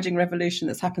like coding revolution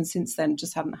that's happened since then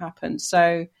just hadn't happened.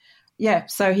 So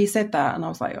so he said that, and I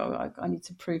was like, I need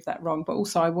to prove that wrong. But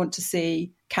also I want to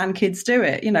see, can kids do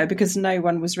it? Because no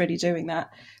one was really doing that.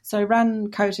 So I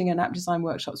ran coding and app design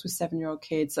workshops with 7-year-old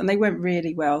kids, and they went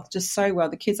really well, just so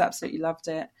well. The kids absolutely loved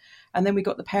it. And then we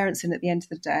got the parents in at the end of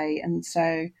the day. And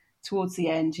so towards the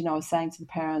end, I was saying to the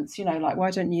parents, like, why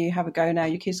don't you have a go now?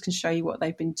 Your kids can show you what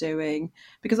they've been doing.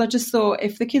 Because I just thought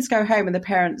if the kids go home and the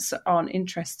parents aren't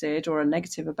interested or are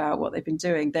negative about what they've been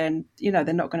doing, then,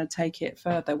 they're not going to take it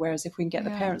further. Whereas if we can get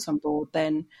the parents on board,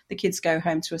 then the kids go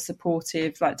home to a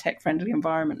supportive, like tech-friendly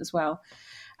environment as well.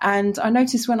 And I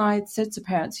noticed when I said to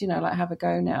parents, like, have a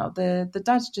go now, the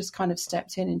dads just kind of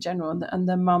stepped in general, and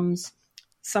the mums,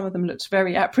 some of them looked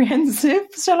very apprehensive,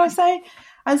 shall I say.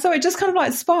 And so it just kind of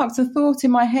like sparked a thought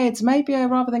in my head, maybe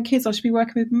rather than kids, I should be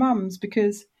working with mums,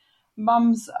 because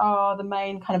mums are the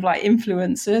main kind of like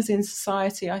influencers in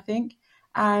society, I think.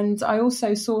 And I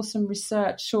also saw some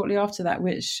research shortly after that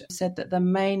which said that the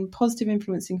main positive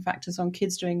influencing factors on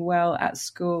kids doing well at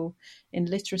school in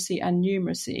literacy and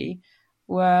numeracy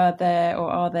are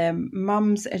their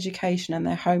mum's education and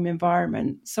their home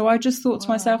environment. So I just thought to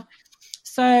myself,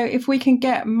 so if we can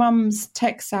get mums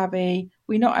tech savvy,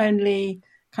 we not only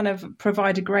kind of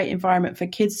provide a great environment for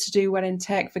kids to do well in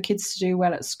tech, for kids to do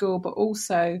well at school, but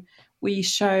also we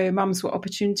show mums what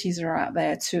opportunities are out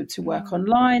there to work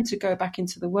online, to go back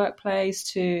into the workplace,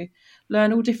 to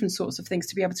learn all different sorts of things,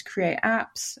 to be able to create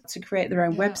apps, to create their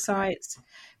own websites.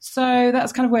 So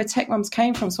that's kind of where Tech Mums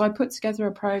came from. So I put together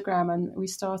a program and we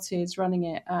started running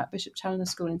it at Bishop Challoner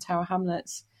School in Tower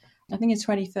Hamlets, I think in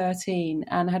 2013,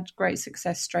 and had great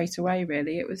success straight away,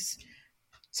 really. It was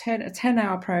a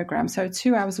 10-hour program, so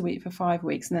 2 hours a week for 5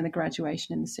 weeks, and then a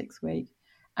graduation in the 6th week.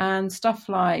 And stuff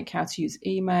like how to use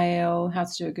email, how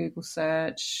to do a Google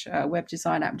search, web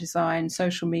design, app design,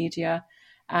 social media,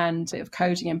 and a bit of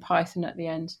coding in Python at the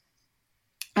end.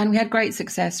 And we had great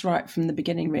success right from the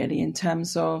beginning, really, in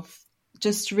terms of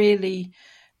just really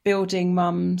building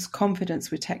mums'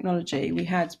 confidence with technology. We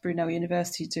had Brunel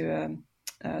University do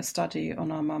a study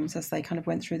on our mums as they kind of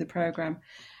went through the program.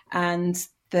 And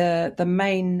the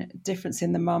main difference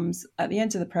in the mums at the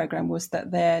end of the program was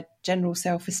that their general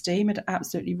self-esteem had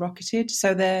absolutely rocketed.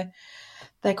 So their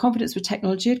confidence with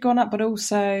technology had gone up, but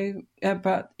also,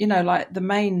 like the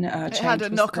main change. It had a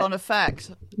knock-on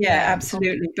effect. Yeah,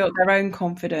 absolutely. Built their own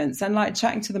confidence. And like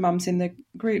chatting to the mums in the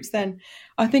groups, then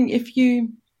I think if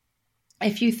you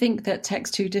think that tech's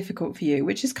too difficult for you,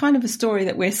 which is kind of a story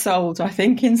that we're sold, I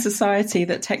think, in society,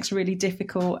 that tech's really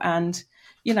difficult and,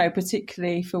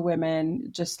 particularly for women,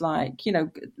 just like,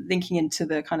 linking into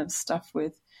the kind of stuff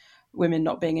with women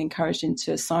not being encouraged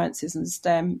into sciences and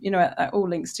STEM, it all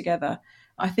links together.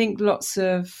 I think lots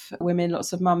of women,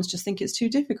 lots of mums just think it's too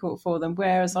difficult for them,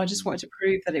 whereas I just wanted to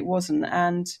prove that it wasn't.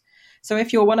 And so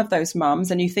if you're one of those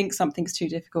mums and you think something's too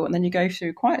difficult and then you go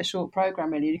through quite a short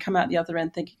program, really, you come out the other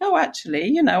end thinking, oh,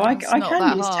 actually, I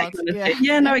can use technology.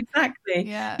 Yeah, no, exactly.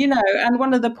 Yeah. And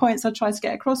one of the points I tried to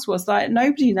get across was like,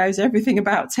 nobody knows everything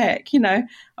about tech.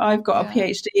 I've got a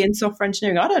PhD in software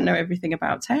engineering. I don't know everything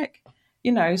about tech,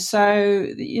 so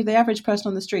the average person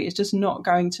on the street is just not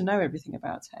going to know everything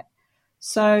about tech.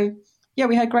 So, yeah,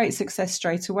 we had great success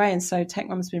straight away. And so Tech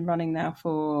Mum's been running now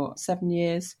for 7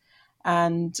 years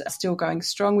and still going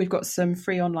strong. We've got some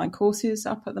free online courses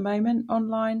up at the moment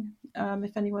online,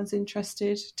 if anyone's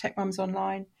interested. Tech Mums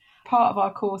Online. Part of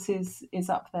our courses is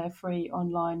up there free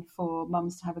online for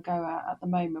mums to have a go at the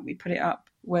moment. We put it up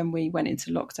when we went into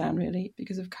lockdown, really,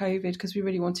 because of COVID, because we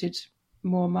really wanted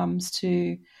more mums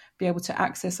to be able to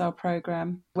access our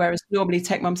program, whereas normally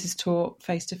Tech Mums is taught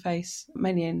face-to-face,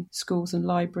 mainly in schools and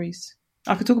libraries.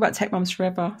 I could talk about Tech Mums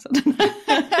forever.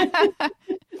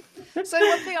 So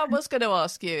one thing I was going to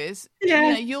ask you is,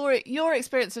 your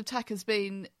experience of tech has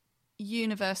been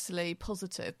universally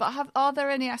positive, but are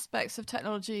there any aspects of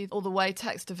technology or the way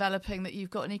tech's developing that you've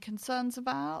got any concerns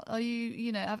about? Are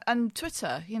you, and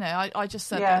Twitter, I just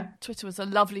said that Twitter was a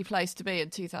lovely place to be in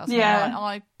 2009. Yeah.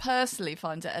 I personally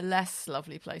find it a less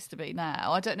lovely place to be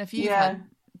now. I don't know if you've had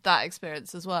that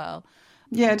experience as well.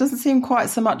 Yeah, it doesn't seem quite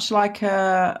so much like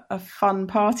a fun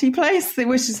party place,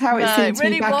 which is how it seemed to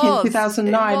me back in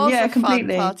 2009. It was a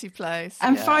completely. Fun party place.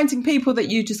 And finding people that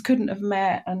you just couldn't have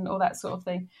met and all that sort of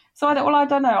thing. So I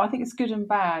don't know. I think it's good and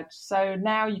bad. So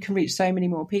now you can reach so many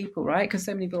more people, right? Because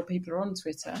so many more people are on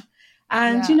Twitter.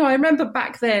 And, I remember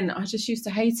back then, I just used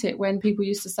to hate it when people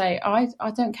used to say, I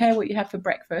don't care what you had for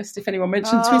breakfast, if anyone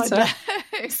mentioned Twitter.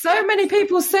 No. So many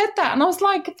people said that. And I was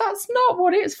like, that's not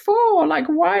what it's for. Like,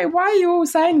 why are you all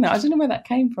saying that? I don't know where that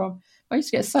came from. I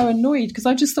used to get so annoyed because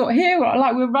I just thought,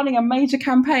 we're running a major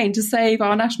campaign to save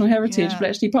our national heritage,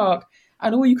 Bletchley Park.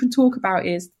 And all you can talk about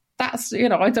is, I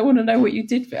don't want to know what you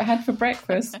had for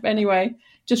breakfast. Anyway,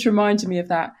 just reminded me of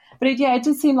that. But it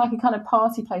did seem like a kind of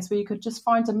party place where you could just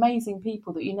find amazing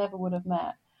people that you never would have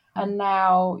met. And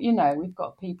now, we've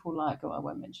got people like, I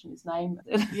won't mention his name.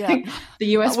 Yeah. The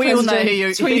US we president all know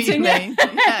who you mean.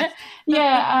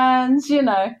 And,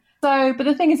 so, but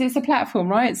the thing is, it's a platform,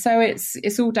 right? So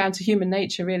it's all down to human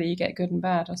nature, really. You get good and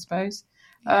bad, I suppose.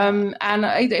 And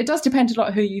it does depend a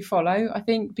lot who you follow, I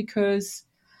think, because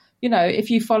if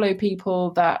you follow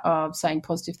people that are saying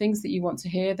positive things that you want to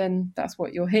hear, then that's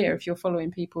what you'll hear. If you're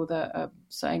following people that are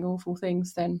saying awful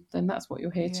things, then that's what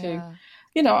you'll hear too.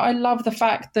 I love the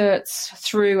fact that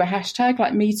through a hashtag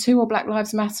like Me Too or Black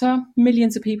Lives Matter,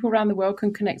 millions of people around the world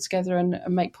can connect together and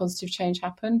make positive change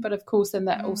happen. But of course, then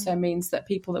that also means that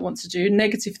people that want to do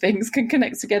negative things can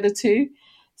connect together too.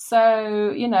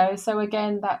 So, so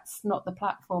again, that's not the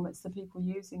platform, it's the people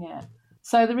using it.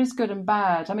 So there is good and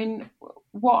bad. I mean,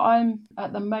 what I'm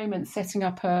at the moment setting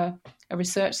up a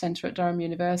research centre at Durham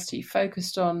University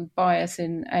focused on bias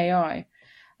in AI,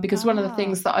 because one of the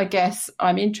things that I guess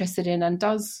I'm interested in and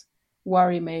does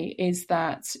worry me is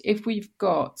that if we've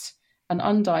got an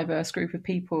undiverse group of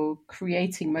people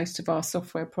creating most of our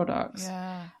software products,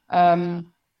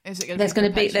 there's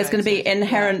going to be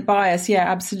inherent bias.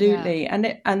 Yeah, absolutely.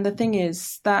 Yeah. And the thing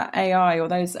is that AI, or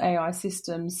those AI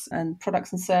systems and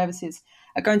products and services,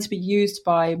 are going to be used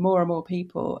by more and more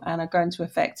people and are going to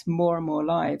affect more and more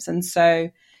lives. And so,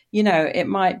 you know, it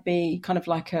might be kind of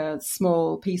like a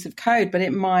small piece of code, but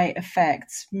it might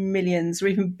affect millions or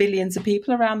even billions of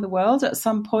people around the world at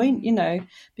some point, you know,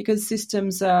 because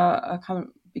systems are kind of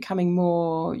becoming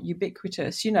more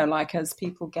ubiquitous, you know, like as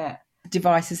people get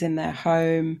devices in their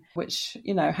home, which,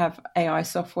 you know, have AI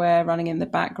software running in the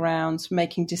background,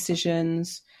 making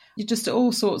decisions. You just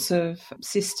all sorts of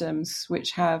systems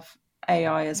which have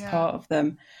AI as part of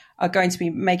them are going to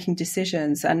be making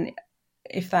decisions. And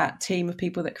if that team of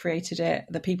people that created it,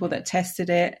 the people that tested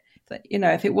it, that, you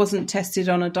know, if it wasn't tested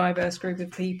on a diverse group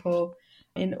of people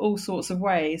in all sorts of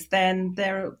ways, then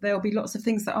there'll be lots of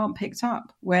things that aren't picked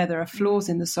up, where there are flaws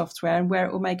in the software and where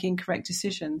it will make incorrect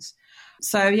decisions.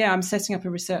 So, yeah, I'm setting up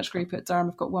a research group at Durham.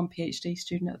 I've got one PhD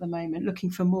student at the moment, looking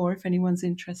for more if anyone's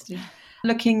interested,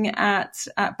 looking at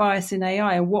bias in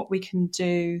AI and what we can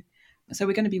do. So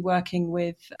we're going to be working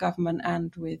with government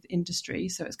and with industry.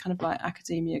 So it's kind of like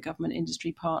academia, government,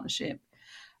 industry partnership,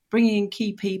 bringing in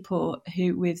key people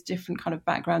who with different kind of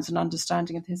backgrounds and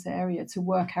understanding of this area to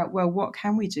work out, well, what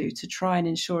can we do to try and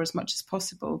ensure as much as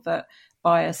possible that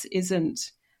bias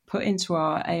isn't put into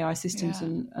our AI systems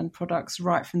and products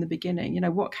right from the beginning. You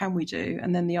know, what can we do?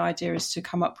 And then the idea is to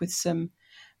come up with some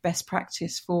best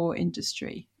practice for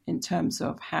industry in terms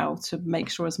of how to make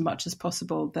sure as much as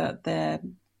possible that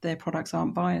their products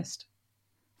aren't biased.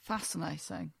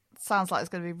 Fascinating. Sounds like it's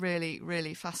going to be really,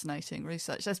 really fascinating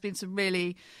research. There's been some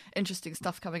really interesting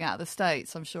stuff coming out of the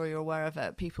States. I'm sure you're aware of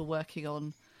it. People working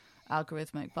on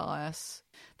algorithmic bias.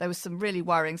 There was some really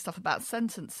worrying stuff about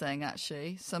sentencing,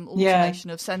 actually. Some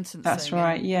automation of sentencing. That's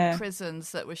right, in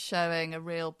prisons that was showing a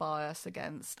real bias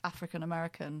against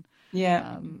African-American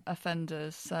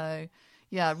offenders. So,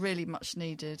 yeah, really much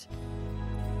needed.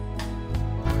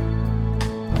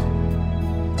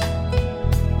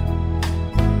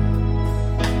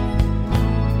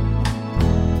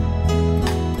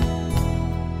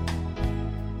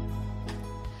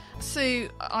 Sue,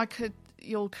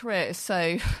 your career is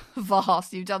so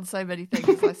vast. You've done so many things.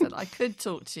 As I said, I could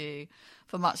talk to you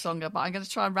for much longer, but I'm going to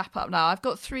try and wrap up now. I've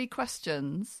got 3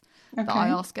 questions that I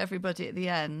ask everybody at the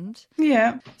end.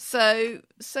 Yeah. So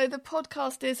the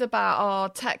podcast is about our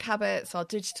tech habits, our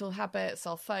digital habits,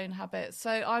 our phone habits.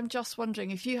 So I'm just wondering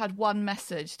if you had one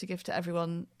message to give to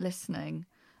everyone listening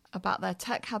about their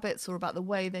tech habits or about the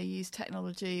way they use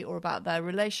technology or about their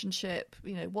relationship,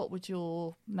 you know, what would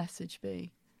your message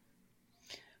be?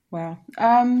 Well,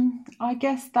 I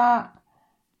guess that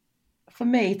for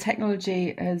me,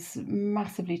 technology has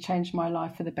massively changed my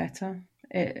life for the better.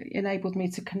 It enabled me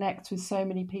to connect with so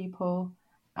many people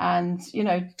and, you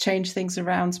know, change things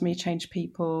around me, change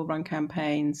people, run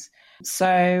campaigns.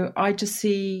 So I just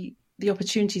see the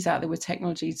opportunities out there with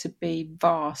technology to be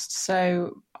vast.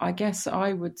 So I guess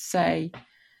I would say,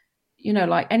 you know,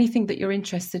 like anything that you're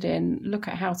interested in, look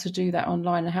at how to do that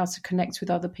online and how to connect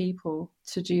with other people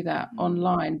to do that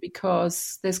online,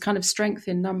 because there's kind of strength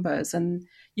in numbers and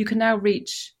you can now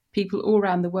reach people all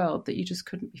around the world that you just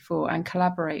couldn't before and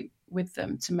collaborate with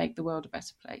them to make the world a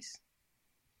better place.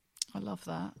 I love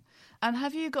that. And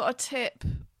have you got a tip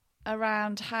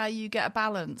around how you get a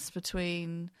balance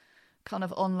between kind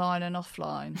of online and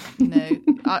offline? You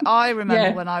know, I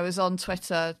remember when I was on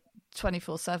Twitter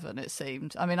 24/7, it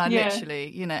seemed. I mean, I literally,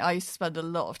 you know, I used to spend a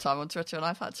lot of time on Twitter and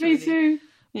I've had to really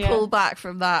pull back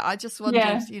from that. I just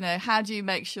wondered, you know, how do you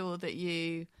make sure that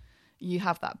you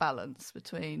have that balance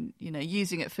between, you know,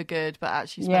 using it for good, but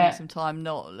actually spending some time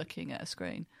not looking at a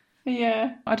screen?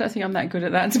 Yeah, I don't think I'm that good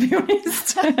at that, to be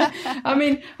honest. I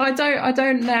mean, I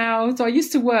don't now. So I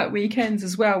used to work weekends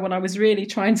as well when I was really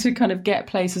trying to kind of get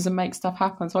places and make stuff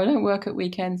happen. So I don't work at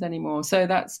weekends anymore. So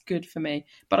that's good for me.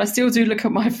 But I still do look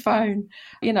at my phone,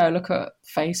 you know, look at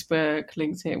Facebook,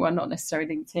 LinkedIn. Well, not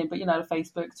necessarily LinkedIn, but, you know,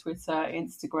 Facebook, Twitter,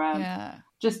 Instagram,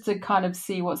 just to kind of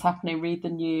see what's happening, read the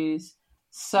news.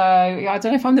 So I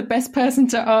don't know if I'm the best person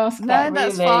to ask that. No,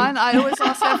 that's really. fine. I always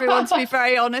ask everyone to be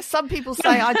very honest. Some people say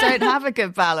I don't have a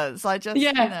good balance. I just,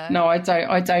 No, I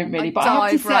don't really. But I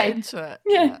have to say, right into it.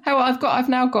 Yeah. I've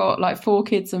now got like 4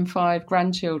 kids and 5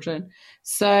 grandchildren.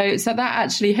 So that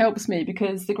actually helps me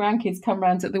because the grandkids come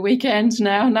round at the weekend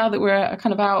now that we're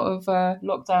kind of out of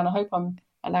lockdown. I hope I'm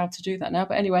allowed to do that now,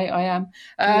 but anyway, I am.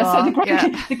 So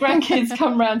the grandkids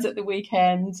come round at the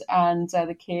weekend, and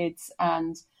the kids,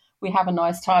 and we have a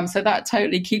nice time. So that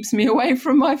totally keeps me away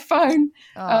from my phone.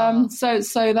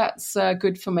 So that's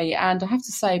good for me. And I have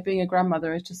to say, being a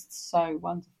grandmother is just so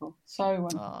wonderful. So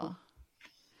wonderful.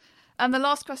 And the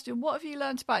last question, what have you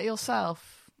learned about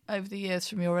yourself over the years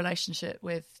from your relationship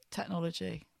with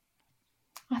technology?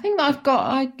 I think that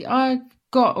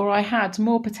I had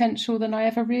more potential than I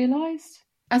ever realised.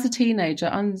 As a teenager,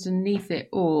 underneath it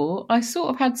all, I sort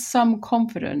of had some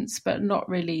confidence, but not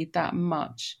really that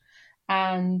much.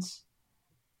 And,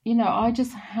 I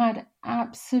just had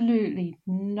absolutely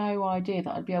no idea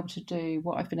that I'd be able to do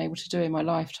what I've been able to do in my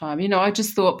lifetime. I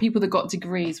just thought people that got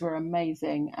degrees were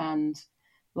amazing. And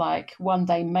like one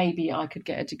day, maybe I could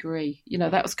get a degree.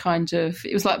 That was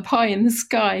it was like pie in the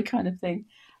sky kind of thing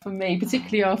for me,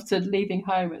 particularly after leaving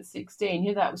home at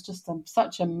 16. That was just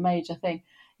such a major thing.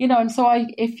 And so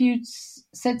if you'd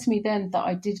said to me then that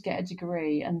I did get a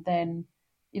degree and then,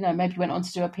 maybe went on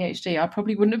to do a PhD, I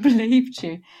probably wouldn't have believed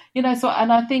you. And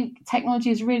I think technology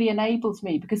has really enabled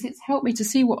me because it's helped me to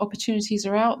see what opportunities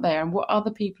are out there and what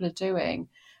other people are doing.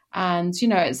 And,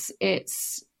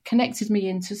 it's connected me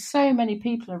into so many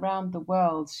people around the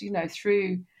world,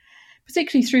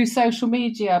 particularly through social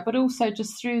media, but also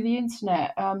just through the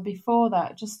internet. Before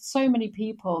that, just so many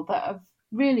people that have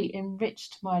really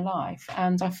enriched my life.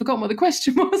 And I've forgotten what the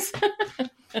question was.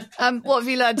 What have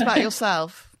you learned about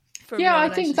yourself? I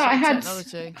think that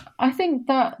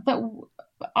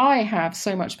I have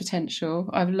so much potential.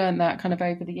 I've learned that kind of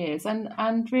over the years,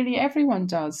 and really everyone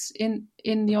does in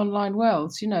the online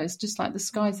world. It's just like the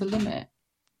sky's the limit.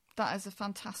 That is a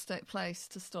fantastic place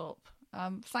to stop.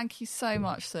 Thank you so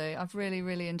much, Sue. I've really,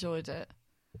 really enjoyed it.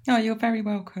 Oh, you're very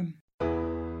welcome.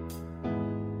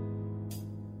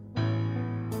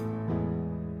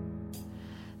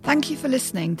 Thank you for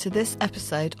listening to this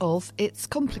episode of It's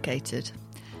Complicated.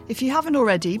 If you haven't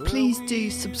already, please do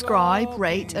subscribe,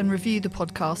 rate and review the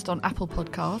podcast on Apple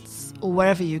Podcasts or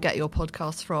wherever you get your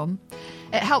podcasts from.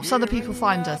 It helps other people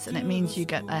find us, and it means you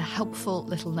get a helpful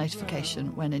little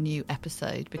notification when a new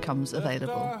episode becomes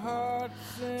available.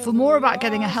 For more about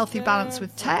getting a healthy balance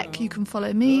with tech, you can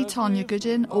follow me, Tanya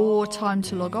Goodin, or Time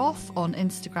to Log Off on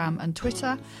Instagram and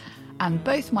Twitter. And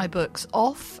both my books,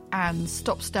 Off and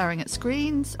Stop Staring at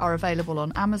Screens, are available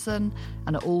on Amazon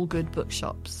and at all good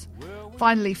bookshops.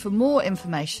 Finally, for more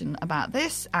information about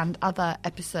this and other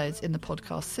episodes in the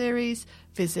podcast series,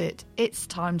 visit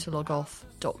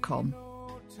itstimetologoff.com.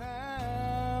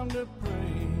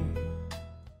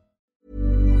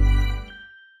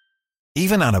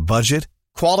 Even on a budget,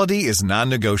 quality is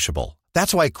non-negotiable.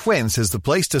 That's why Quince is the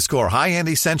place to score high-end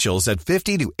essentials at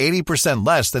 50 to 80%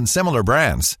 less than similar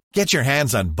brands. Get your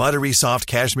hands on buttery soft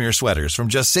cashmere sweaters from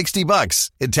just $60,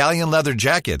 Italian leather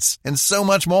jackets, and so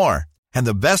much more. And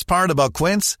the best part about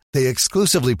Quince, they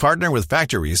exclusively partner with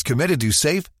factories committed to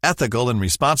safe, ethical, and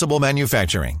responsible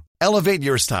manufacturing. Elevate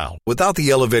your style without the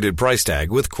elevated price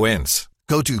tag with Quince.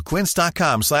 Go to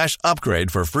quince.com/upgrade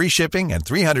for free shipping and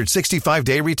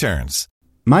 365-day returns.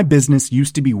 My business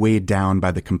used to be weighed down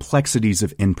by the complexities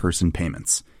of in-person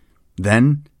payments.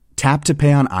 Then, Tap to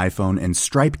Pay on iPhone and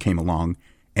Stripe came along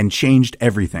and changed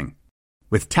everything.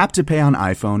 With Tap to Pay on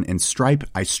iPhone and Stripe,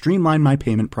 I streamlined my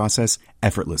payment process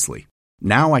effortlessly.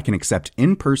 Now I can accept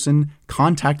in-person,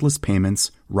 contactless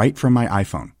payments right from my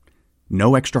iPhone.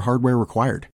 No extra hardware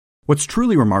required. What's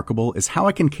truly remarkable is how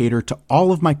I can cater to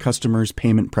all of my customers'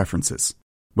 payment preferences.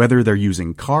 Whether they're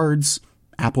using cards,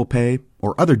 Apple Pay,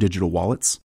 or other digital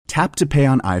wallets, Tap to Pay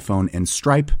on iPhone and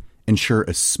Stripe ensure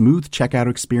a smooth checkout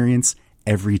experience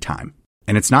every time.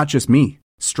 And it's not just me.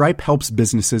 Stripe helps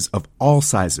businesses of all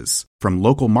sizes, from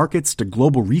local markets to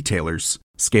global retailers,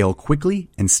 scale quickly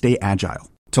and stay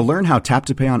agile. To learn how Tap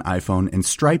to Pay on iPhone and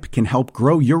Stripe can help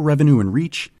grow your revenue and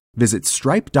reach, visit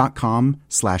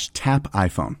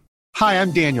stripe.com/tapiphone. Hi,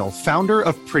 I'm Daniel, founder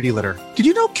of Pretty Litter. Did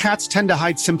you know cats tend to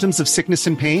hide symptoms of sickness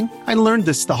and pain? I learned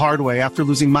this the hard way after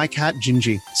losing my cat,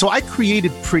 Gingy. So I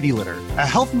created Pretty Litter, a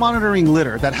health monitoring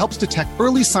litter that helps detect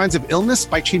early signs of illness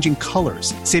by changing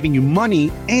colors, saving you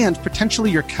money and potentially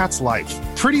your cat's life.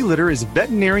 Pretty Litter is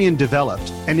veterinarian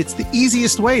developed, And it's the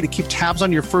easiest way to keep tabs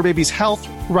on your fur baby's health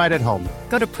right at home.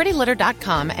 Go to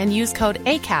prettylitter.com and use code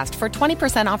ACAST for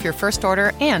 20% off your first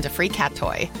order and a free cat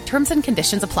toy. Terms and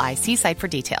conditions apply. See site for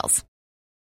details.